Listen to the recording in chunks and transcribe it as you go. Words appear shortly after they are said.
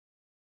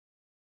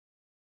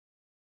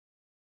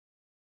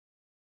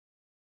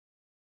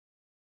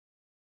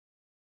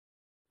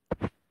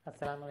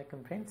Assalamu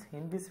alaikum friends.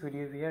 In this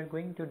video we are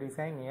going to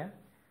design a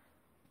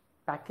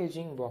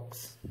packaging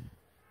box.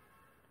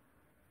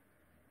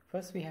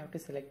 First we have to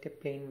select a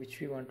plane which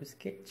we want to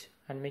sketch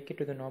and make it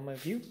to the normal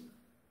view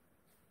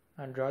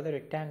and draw the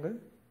rectangle.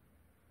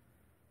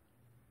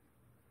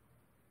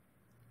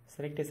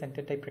 Select a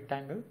center type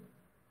rectangle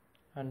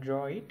and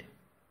draw it.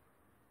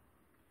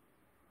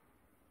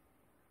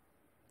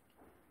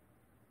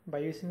 By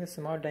using the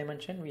small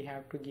dimension we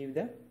have to give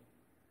the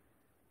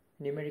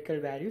numerical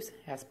values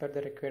as per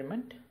the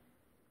requirement.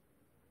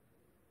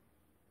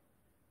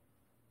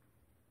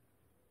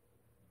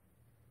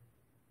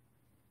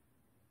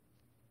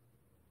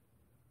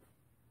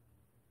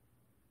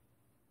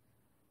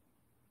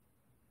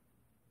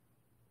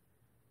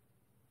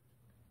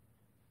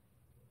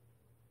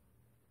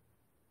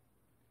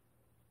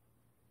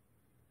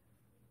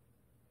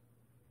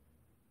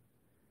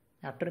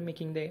 After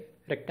making the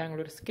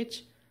rectangular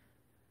sketch,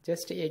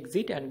 just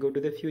exit and go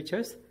to the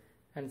features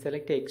and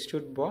select a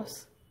extrude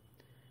boss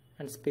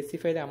and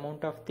specify the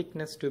amount of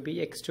thickness to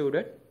be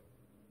extruded.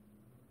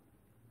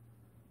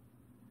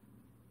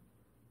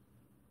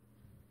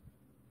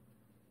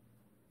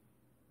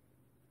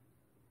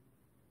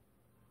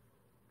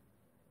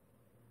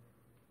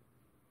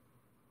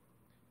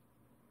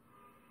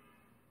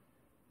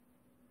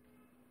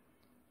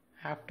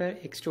 After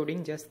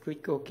extruding, just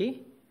click OK.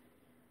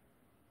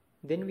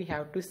 Then we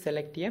have to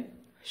select a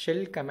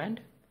shell command.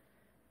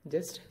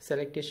 Just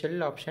select a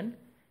shell option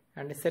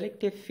and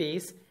select a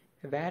face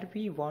where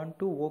we want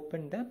to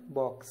open the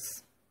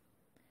box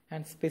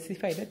and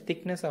specify the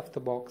thickness of the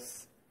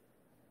box.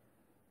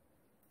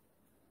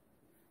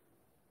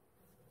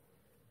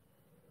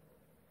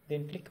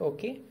 Then click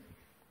OK.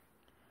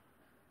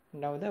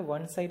 Now the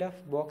one side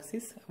of box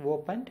is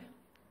opened.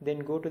 Then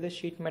go to the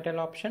sheet metal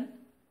option.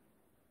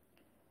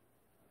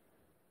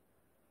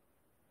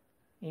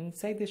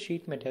 Inside the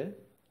sheet metal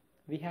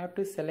we have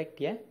to select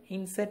a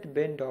insert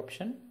bend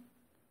option.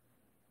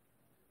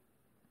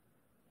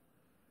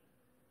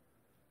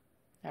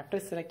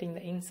 After selecting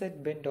the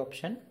insert bend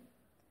option,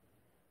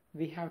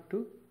 we have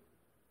to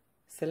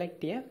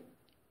select a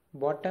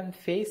bottom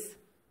face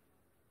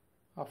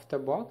of the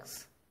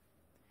box.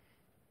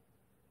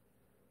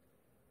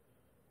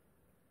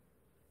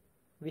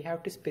 We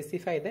have to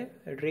specify the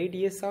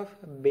radius of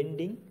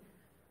bending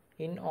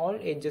in all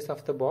edges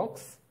of the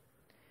box.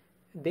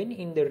 Then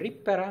in the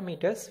rib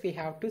parameters, we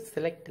have to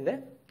select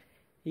the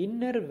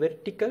inner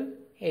vertical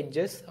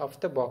edges of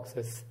the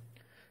boxes.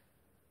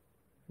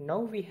 Now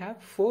we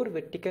have 4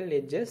 vertical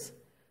edges,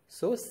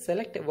 so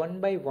select one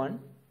by one.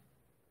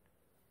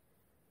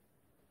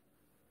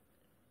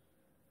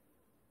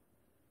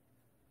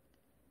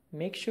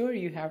 Make sure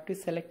you have to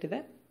select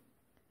the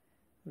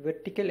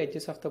vertical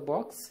edges of the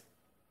box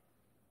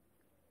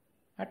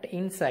at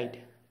inside.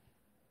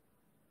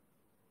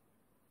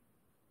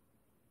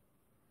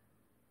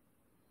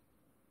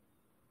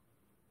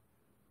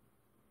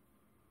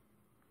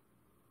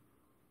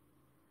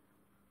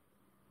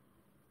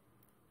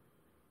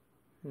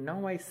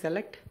 Now I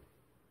select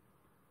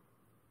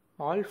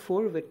all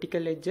 4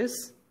 vertical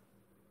edges,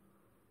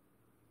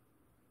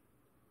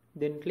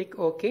 then click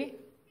OK.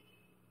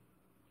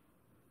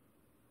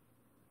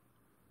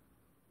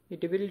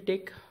 It will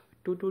take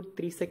 2 to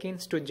 3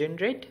 seconds to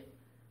generate.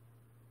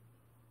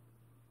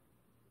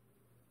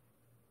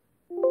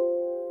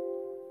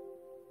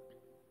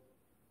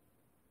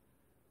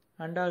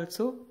 And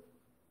also,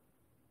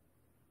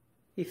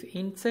 if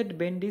insert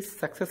bend is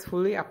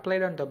successfully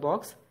applied on the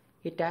box,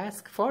 it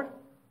asks for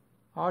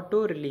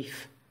auto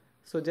relief.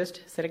 So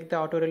just select the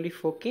auto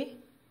relief OK.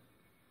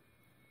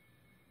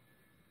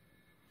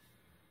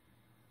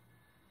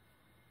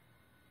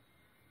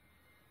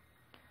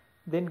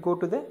 Then go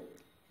to the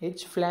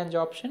edge flange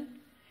option.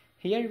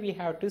 Here we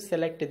have to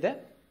select the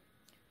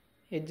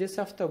edges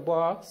of the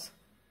box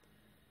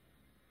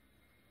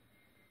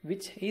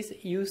which is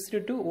used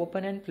to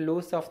open and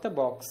close of the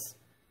box.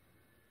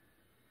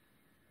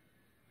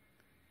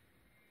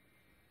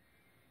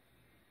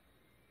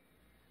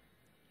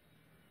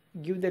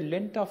 Give the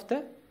length of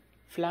the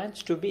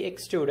flange to be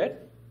extruded.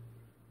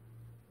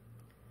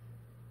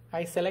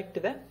 I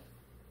select the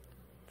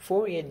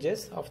 4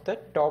 edges of the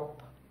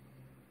top.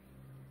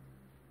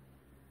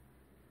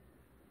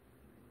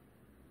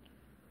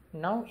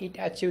 Now it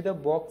achieves the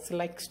box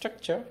like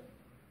structure.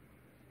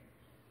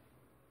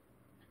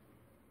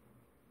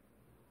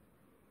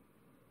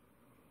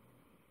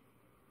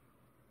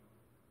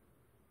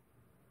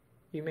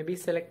 You may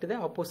select the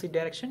opposite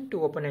direction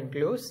to open and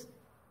close.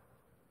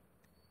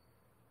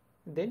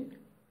 Then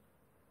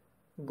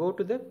go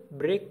to the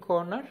break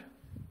corner.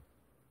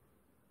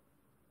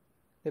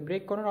 The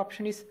break corner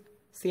option is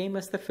same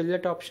as the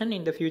fillet option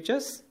in the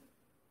features.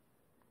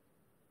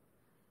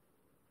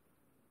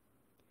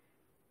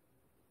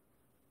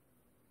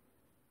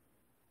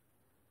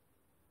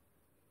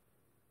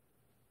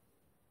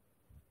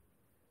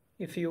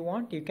 If you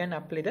want, you can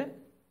apply the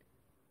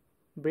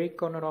break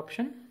corner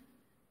option.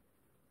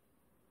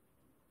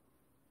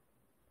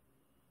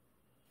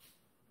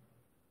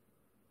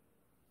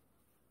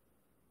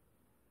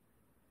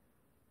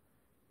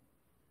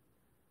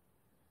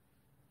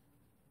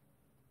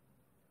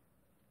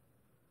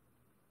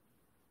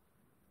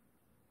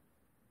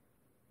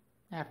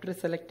 After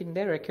selecting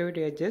the required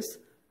edges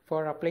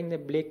for applying the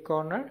blade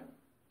corner,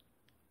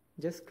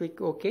 just click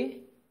OK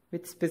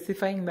with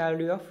specifying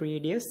value of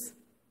radius.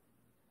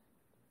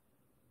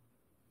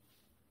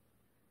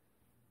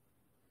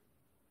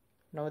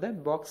 Now the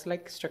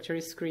box-like structure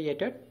is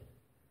created.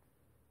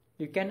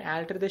 You can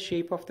alter the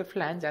shape of the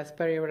flange as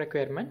per your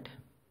requirement.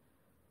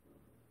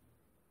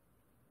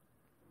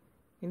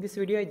 In this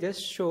video, I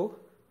just show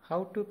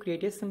how to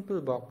create a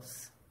simple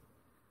box.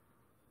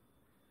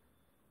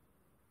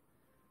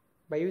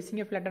 By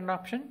using a flatten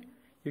option,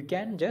 you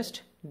can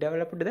just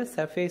develop the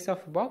surface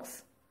of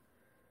box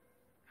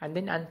and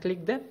then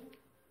unclick the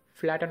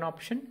flatten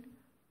option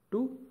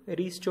to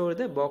restore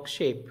the box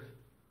shape.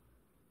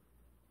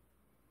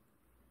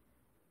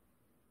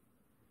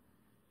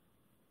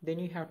 Then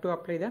you have to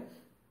apply the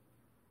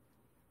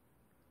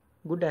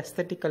good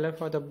aesthetic color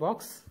for the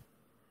box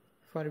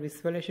for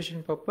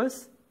visualization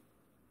purpose.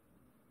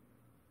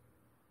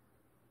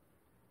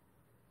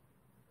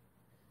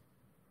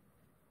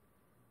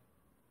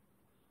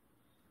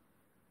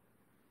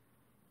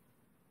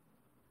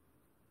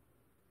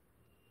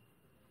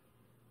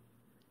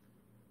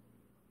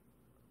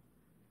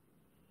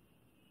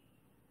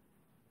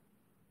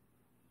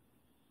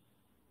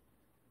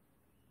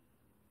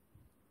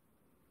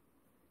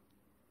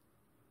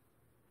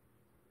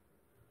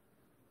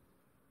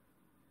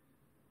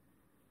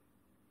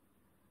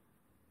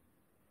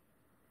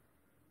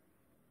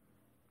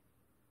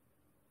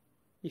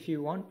 If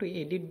you want to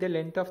edit the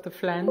length of the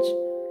flange,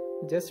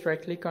 just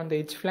right click on the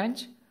edge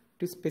flange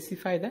to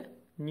specify the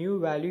new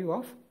value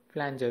of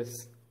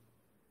flanges.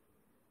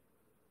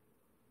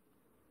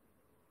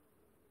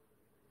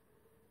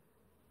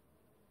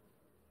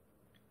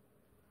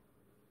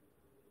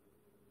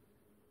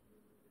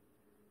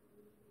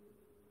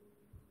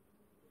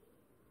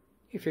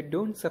 If you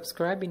don't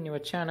subscribe in your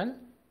channel,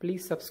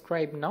 please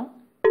subscribe now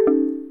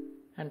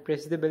and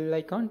press the bell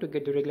icon to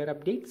get the regular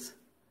updates.